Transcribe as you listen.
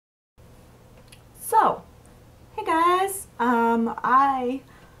So, hey guys, I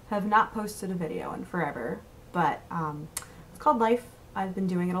have not posted a video in forever, but it's called life. I've been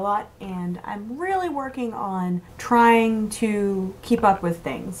doing it a lot, and I'm really working on trying to keep up with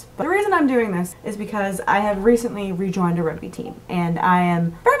things. But the reason I'm doing this is because I have recently rejoined a rugby team, and I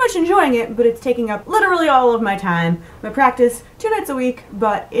am very much enjoying it, but it's taking up literally all of my time. I practice 2 nights a week,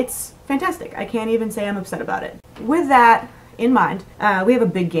 but it's fantastic. I can't even say I'm upset about it. With that in mind, we have a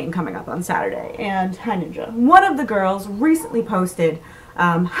big game coming up on Saturday, and hi Ninja. One of the girls recently posted,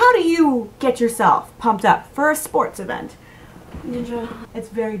 how do you get yourself pumped up for a sports event? Ninja, it's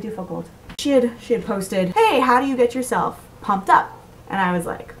very difficult. She had posted, hey, how do you get yourself pumped up? And I was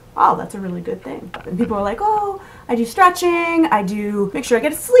like, oh, that's a really good thing. And people were like, oh, I do stretching, I do make sure I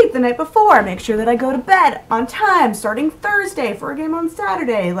get to sleep the night before, make sure that I go to bed on time starting Thursday for a game on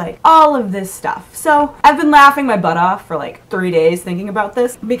Saturday, like all of this stuff. So I've been laughing my butt off for like 3 days thinking about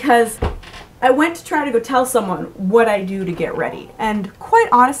this because I went to try to go tell someone what I do to get ready, and quite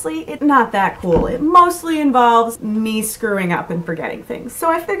honestly, it's not that cool. It mostly involves me screwing up and forgetting things.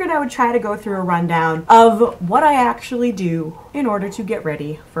 So I figured I would try to go through a rundown of what I actually do in order to get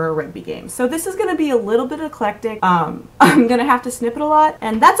ready for a rugby game. So this is gonna be a little bit eclectic. I'm gonna have to snip it a lot,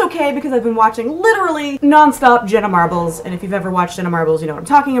 and that's okay because I've been watching literally nonstop Jenna Marbles, and if you've ever watched Jenna Marbles, you know what I'm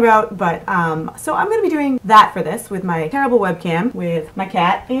talking about, but so I'm gonna be doing that for this with my terrible webcam, with my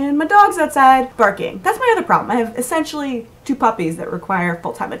cat, and my dog's outside barking. That's my other problem. I have essentially 2 puppies that require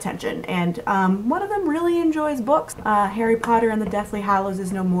full-time attention, and one of them really enjoys books. Harry Potter and the Deathly Hallows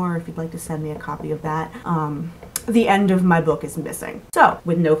is no more, if you'd like to send me a copy of that. The end of my book is missing. So,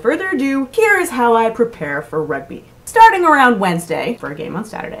 with no further ado, here is how I prepare for rugby. Starting around Wednesday, for a game on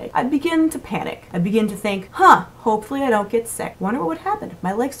Saturday, I begin to panic. I begin to think, hopefully I don't get sick. Wonder what would happen if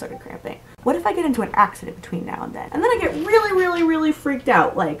my legs started cramping. What if I get into an accident between now and then? And then I get really freaked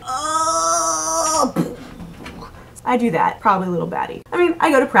out, like, oh, I do that, probably a little batty. I mean, I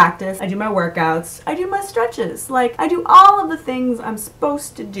go to practice, I do my workouts, I do my stretches, like, I do all of the things I'm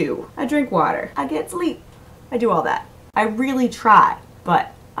supposed to do. I drink water, I get sleep, I do all that. I really try,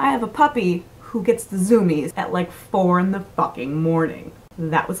 but I have a puppy who gets the zoomies at like 4 in the fucking morning.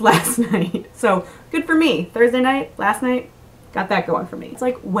 That was last night. So, good for me. Thursday night, last night, got that going for me. It's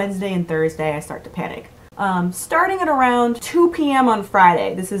like Wednesday and Thursday I start to panic. Starting at around 2 p.m. on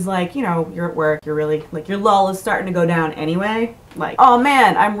Friday, this is like, you know, you're at work, you're really, like, your lull is starting to go down anyway. Like, oh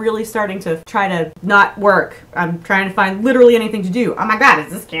man, I'm really starting to try to not work. I'm trying to find literally anything to do. Oh my god,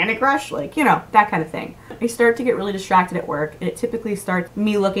 is this Candy Crush? Like, you know, that kind of thing. I start to get really distracted at work, and it typically starts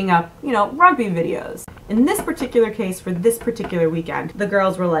me looking up, you know, rugby videos. In this particular case, for this particular weekend, the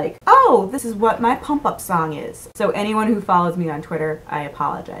girls were like, oh, this is what my pump-up song is. So anyone who follows me on Twitter, I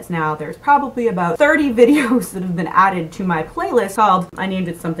apologize. Now, there's probably about 30 videos that have been added to my playlist called, I named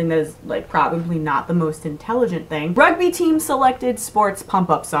it something that is, like, probably not the most intelligent thing, Rugby Team Selected Sports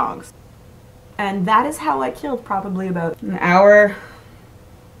Pump-Up Songs. And that is how I killed probably about an hour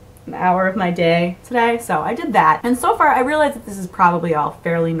of my day today. So I did that, and so far I realize that this is probably all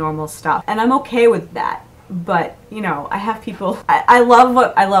fairly normal stuff, and I'm okay with that. But, you know, I have people, I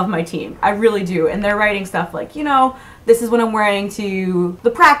love my team, I really do, and they're writing stuff like, you know, this is what I'm wearing to the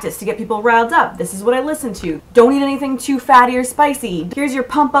practice to get people riled up, this is what I listen to, don't eat anything too fatty or spicy, here's your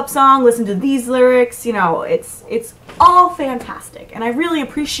pump up song, listen to these lyrics, you know, it's all fantastic, and I really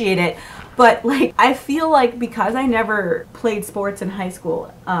appreciate it. But, like, I feel like because I never played sports in high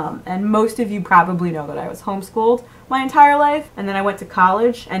school, and most of you probably know that I was homeschooled my entire life, and then I went to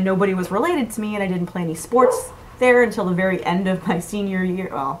college, and nobody was related to me, and I didn't play any sports there until the very end of my senior year.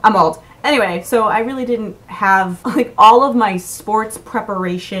 Well, I'm old. Anyway, so I really didn't have, like, all of my sports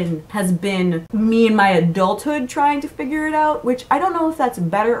preparation has been me in my adulthood trying to figure it out, which I don't know if that's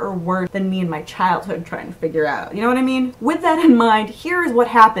better or worse than me in my childhood trying to figure out. You know what I mean? With that in mind, here is what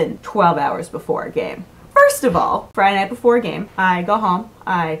happened 12 hours before a game. First of all, Friday night before a game, I go home,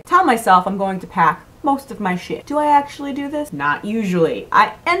 I tell myself I'm going to pack most of my shit. Do I actually do this? Not usually.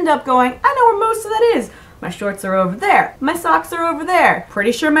 I end up going, I know where most of that is. My shorts are over there. My socks are over there.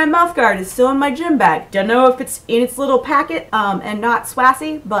 Pretty sure my mouth guard is still in my gym bag. Don't know if it's in its little packet and not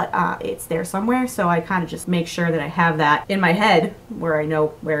swassy, but it's there somewhere. So I kind of just make sure that I have that in my head where I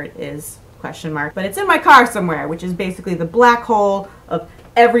know where it is, question mark. But it's in my car somewhere, which is basically the black hole of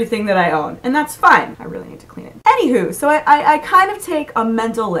everything that I own, and that's fine. I really need to clean it. Anywho, so I kind of take a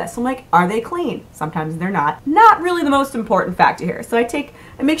mental list. I'm like, are they clean? Sometimes they're not. Not really the most important factor here. So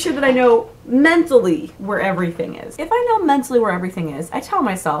I make sure that I know mentally where everything is. If I know mentally where everything is, I tell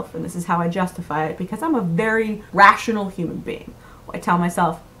myself, and this is how I justify it, because I'm a very rational human being. I tell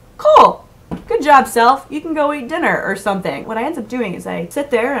myself, cool, good job, self. You can go eat dinner or something. What I end up doing is I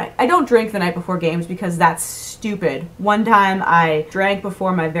sit there and I don't drink the night before games because that's stupid. One time I drank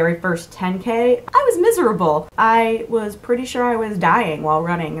before my very first 10K. I was miserable. I was pretty sure I was dying while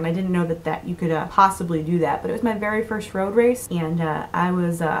running, and I didn't know that you could possibly do that. But it was my very first road race, and I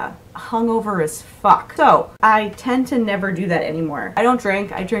was hungover as fuck. So I tend to never do that anymore. I don't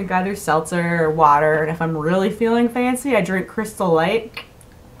drink. I drink either seltzer or water, and if I'm really feeling fancy, I drink Crystal Light.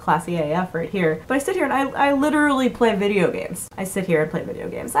 Classy AF right here. But I sit here and I literally play video games. I sit here and play video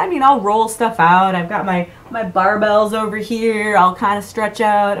games. I mean, I'll roll stuff out. I've got my barbells over here. I'll kind of stretch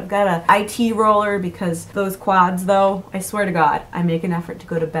out. I've got a IT roller because those quads though, I swear to God, I make an effort to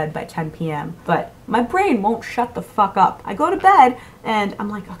go to bed by 10 p.m. But my brain won't shut the fuck up. I go to bed and I'm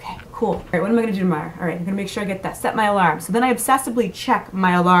like, okay, cool. All right, what am I gonna do tomorrow? All right, I'm gonna make sure I get that, set my alarm. So then I obsessively check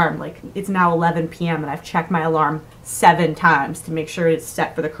my alarm. Like, it's now 11 p.m. and I've checked my alarm 7 times to make sure it's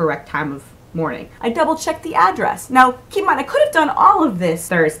set for the correct time of morning. I double check the address. Now, keep in mind, I could have done all of this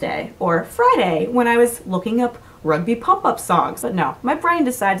Thursday or Friday when I was looking up rugby pump-up songs. But no, my brain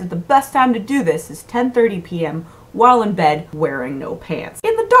decides that the best time to do this is 10:30 p.m. while in bed wearing no pants.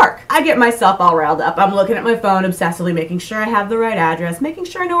 In the dark. I get myself all riled up. I'm looking at my phone obsessively, making sure I have the right address, making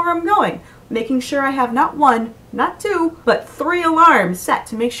sure I know where I'm going, making sure I have not 1, not 2, but 3 alarms set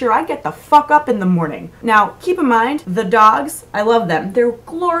to make sure I get the fuck up in the morning. Now, keep in mind, the dogs, I love them. They're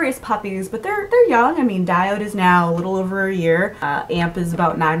glorious puppies, but they're young. I mean, Diode is now a little over a year. Amp is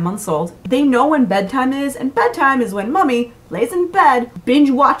about 9 months old. They know when bedtime is, and bedtime is when Mummy lays in bed,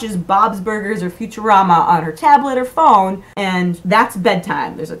 binge watches Bob's Burgers or Futurama on her tablet or phone, and that's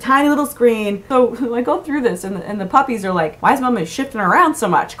bedtime. There's a tiny little screen. So I go through this, and the puppies are like, why is Mummy shifting around so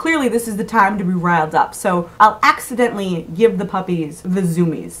much? Clearly, this is the time to be riled up. So I'll accidentally give the puppies the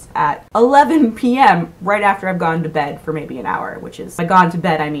zoomies at 11 p.m. right after I've gone to bed for maybe an hour, which is, by gone to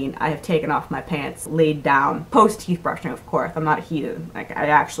bed, I mean I have taken off my pants, laid down, post-teeth brushing, of course. I'm not a heathen. Like, I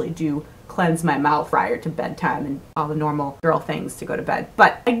actually do cleanse my mouth prior to bedtime and all the normal girl things to go to bed.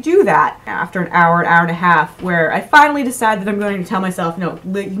 But I do that after an hour and a half, where I finally decide that I'm going to tell myself, no,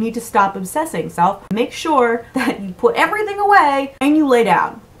 you need to stop obsessing, self. Make sure that you put everything away and you lay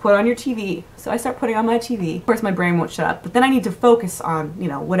down. Put on your TV. So I start putting on my TV. Of course, my brain won't shut up, but then I need to focus on, you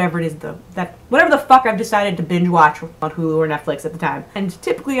know, whatever it is, whatever the fuck I've decided to binge watch on Hulu or Netflix at the time. And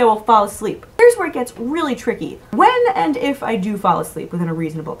typically I will fall asleep. Here's where it gets really tricky. When and if I do fall asleep within a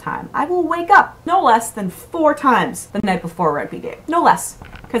reasonable time, I will wake up no less than 4 times the night before a rugby game. No less.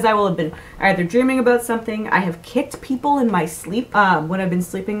 Because I will have been either dreaming about something, I have kicked people in my sleep. When I've been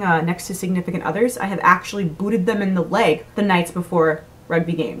sleeping next to significant others, I have actually booted them in the leg the nights before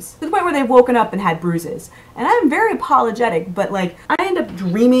rugby games, to the point where they've woken up and had bruises. And I'm very apologetic, but like, I end up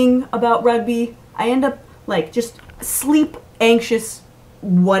dreaming about rugby. I end up like just sleep anxious,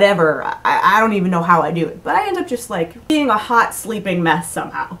 whatever. I don't even know how I do it, but I end up just like being a hot sleeping mess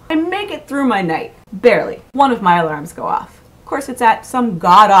somehow. I make it through my night, barely. One of my alarms go off. Of course, it's at some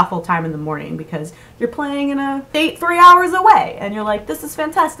god-awful time in the morning because you're playing in a state 3 hours away, and you're like, this is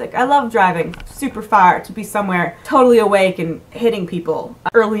fantastic. I love driving super far to be somewhere totally awake and hitting people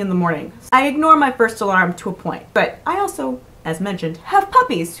early in the morning. I ignore my first alarm to a point, but I also, as mentioned, have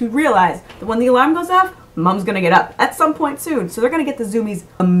puppies who realize that when the alarm goes off, Mom's gonna get up at some point soon, so they're gonna get the zoomies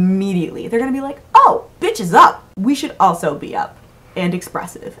immediately. They're gonna be like, oh, bitch is up. We should also be up and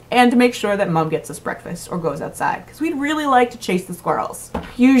expressive, and to make sure that Mom gets us breakfast or goes outside, because we'd really like to chase the squirrels.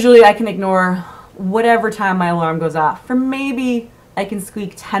 Usually I can ignore whatever time my alarm goes off. For maybe I can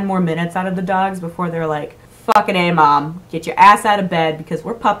squeak 10 more minutes out of the dogs before they're like, fucking A, Mom, get your ass out of bed because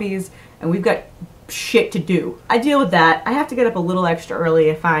we're puppies and we've got shit to do. I deal with that. I have to get up a little extra early,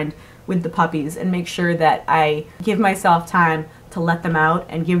 I find, with the puppies, and make sure that I give myself time to let them out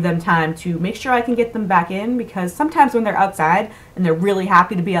and give them time to make sure I can get them back in, because sometimes when they're outside and they're really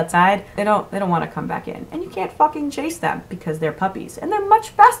happy to be outside, they don't want to come back in. And you can't fucking chase them because they're puppies and they're much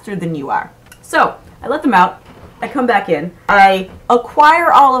faster than you are. So I let them out. I come back in. I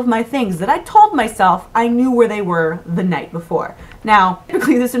acquire all of my things that I told myself I knew where they were the night before. Now,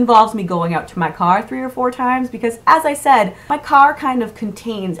 typically this involves me going out to my car 3 or 4 times because, as I said, my car kind of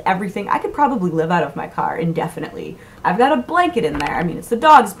contains everything. I could probably live out of my car indefinitely. I've got a blanket in there. I mean, it's the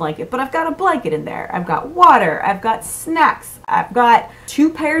dog's blanket, but I've got a blanket in there. I've got water. I've got snacks. I've got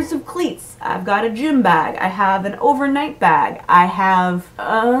 2 pairs of cleats. I've got a gym bag. I have an overnight bag. I have,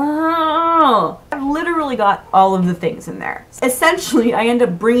 I've literally got all of the things in there. Essentially, I end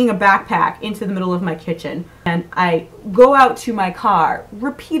up bringing a backpack into the middle of my kitchen, and I go out to my car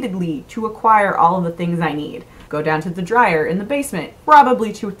repeatedly to acquire all of the things I need. Go down to the dryer in the basement,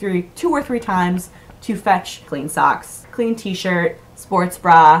 probably 2 or 3 times, to fetch clean socks, clean t-shirt, sports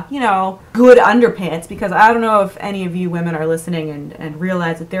bra, you know, good underpants, because I don't know if any of you women are listening and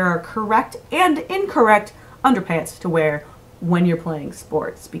realize that there are correct and incorrect underpants to wear when you're playing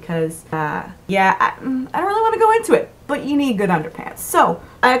sports, because yeah, I don't really want to go into it, but you need good underpants. So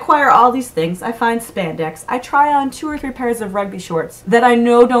I acquire all these things. I find spandex. I try on 2 or 3 pairs of rugby shorts that I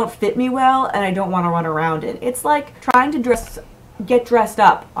know don't fit me well and I don't want to run around in. It's like trying to get dressed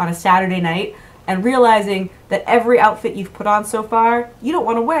up on a Saturday night and realizing that every outfit you've put on so far you don't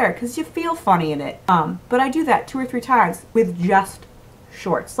want to wear because you feel funny in it. But I do that 2 or 3 times with just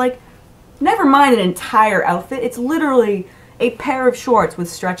shorts. Like, never mind an entire outfit. It's literally a pair of shorts with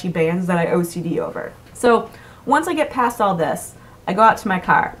stretchy bands that I OCD over. So once I get past all this, I go out to my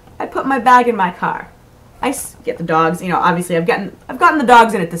car. I put my bag in my car. I get the dogs, you know, obviously I've gotten the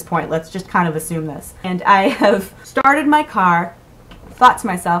dogs in at this point. Let's just kind of assume this. And I have started my car, thought to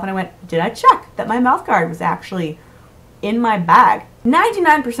myself, and I went, did I check that my mouth guard was actually in my bag?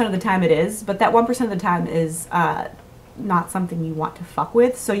 99% of the time it is, but that 1% of the time is not something you want to fuck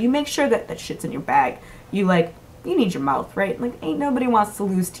with. So you make sure that that shit's in your bag. You need your mouth, right? Like, ain't nobody wants to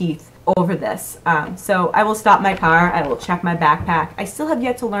lose teeth over this. So I will stop my car. I will check my backpack. I still have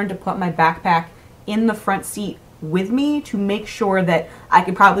yet to learn to put my backpack in the front seat with me to make sure that I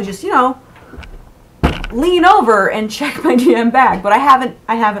could probably just, you know, lean over and check my damn bag. But I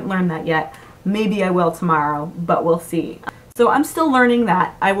haven't learned that yet. Maybe I will tomorrow, but we'll see. So I'm still learning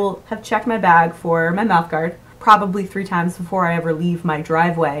that. I will have checked my bag for my mouth guard probably 3 times before I ever leave my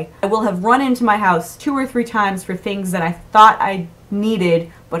driveway. I will have run into my house 2 or 3 times for things that I thought I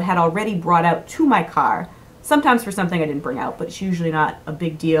needed but had already brought out to my car. Sometimes for something I didn't bring out, but it's usually not a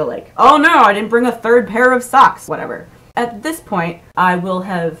big deal, like, oh no, I didn't bring a 3rd pair of socks, whatever. At this point, I will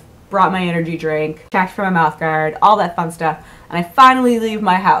have brought my energy drink, checked for my mouth guard, all that fun stuff, and I finally leave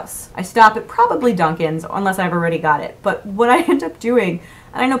my house. I stop at probably Dunkin's, unless I've already got it, but what I end up doing,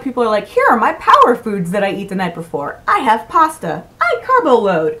 and I know people are like, here are my power foods that I eat the night before. I have pasta. I carbo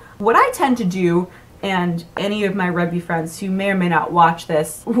load. What I tend to do, and any of my rugby friends who may or may not watch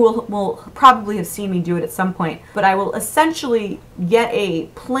this will probably have seen me do it at some point, but I will essentially get a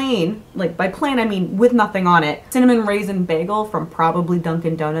plain, like by plain I mean with nothing on it, cinnamon raisin bagel from probably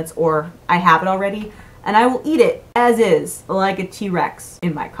Dunkin' Donuts, or I have it already, and I will eat it as is, like a T-Rex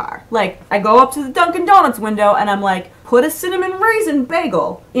in my car. Like, I go up to the Dunkin' Donuts window and I'm like, put a cinnamon raisin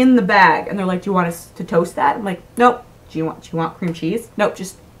bagel in the bag. And they're like, do you want us to toast that? I'm like, nope. Do you want cream cheese? Nope,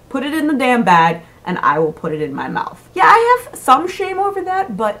 just put it in the damn bag and I will put it in my mouth. Yeah, I have some shame over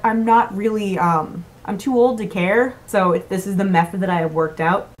that, but I'm not really, I'm too old to care. So this is the method that I have worked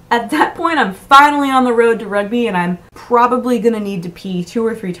out. At that point, I'm finally on the road to rugby, and I'm probably going to need to pee 2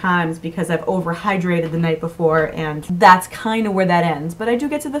 or 3 times because I've overhydrated the night before, and that's kind of where that ends. But I do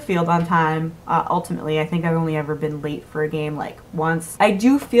get to the field on time. Ultimately, I think I've only ever been late for a game like once. I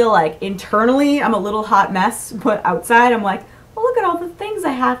do feel like internally I'm a little hot mess, but outside I'm like, well, look at all the things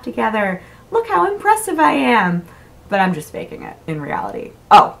I have together. Look how impressive I am. But I'm just faking it in reality.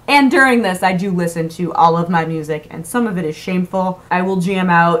 Oh, and during this, I do listen to all of my music, and some of it is shameful. I will jam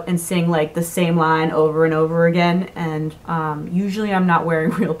out and sing like the same line over and over again, and usually I'm not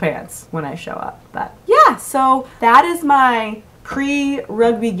wearing real pants when I show up. But yeah, so that is my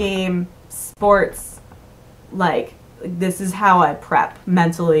pre-rugby game sports, like, this is how I prep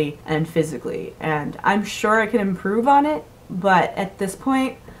mentally and physically, and I'm sure I can improve on it, but at this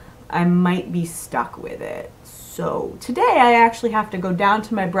point, I might be stuck with it. So today I actually have to go down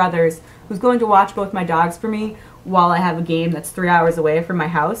to my brother's, who's going to watch both my dogs for me while I have a game that's 3 hours away from my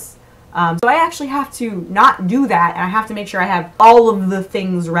house. So I actually have to not do that, and I have to make sure I have all of the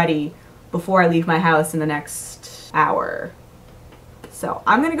things ready before I leave my house in the next hour. So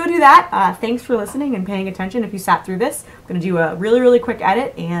I'm going to go do that. Thanks for listening and paying attention if you sat through this. I'm going to do a really, really quick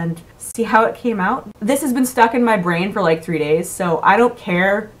edit and see how it came out. This has been stuck in my brain for like 3 days, so I don't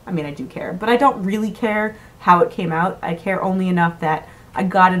care. I mean, I do care, but I don't really care how it came out. I care only enough that I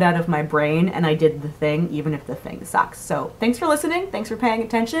got it out of my brain and I did the thing, even if the thing sucks. So thanks for listening. Thanks for paying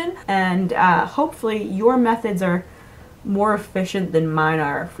attention. And hopefully your methods are more efficient than mine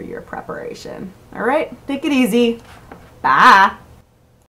are for your preparation. All right, take it easy. Bye.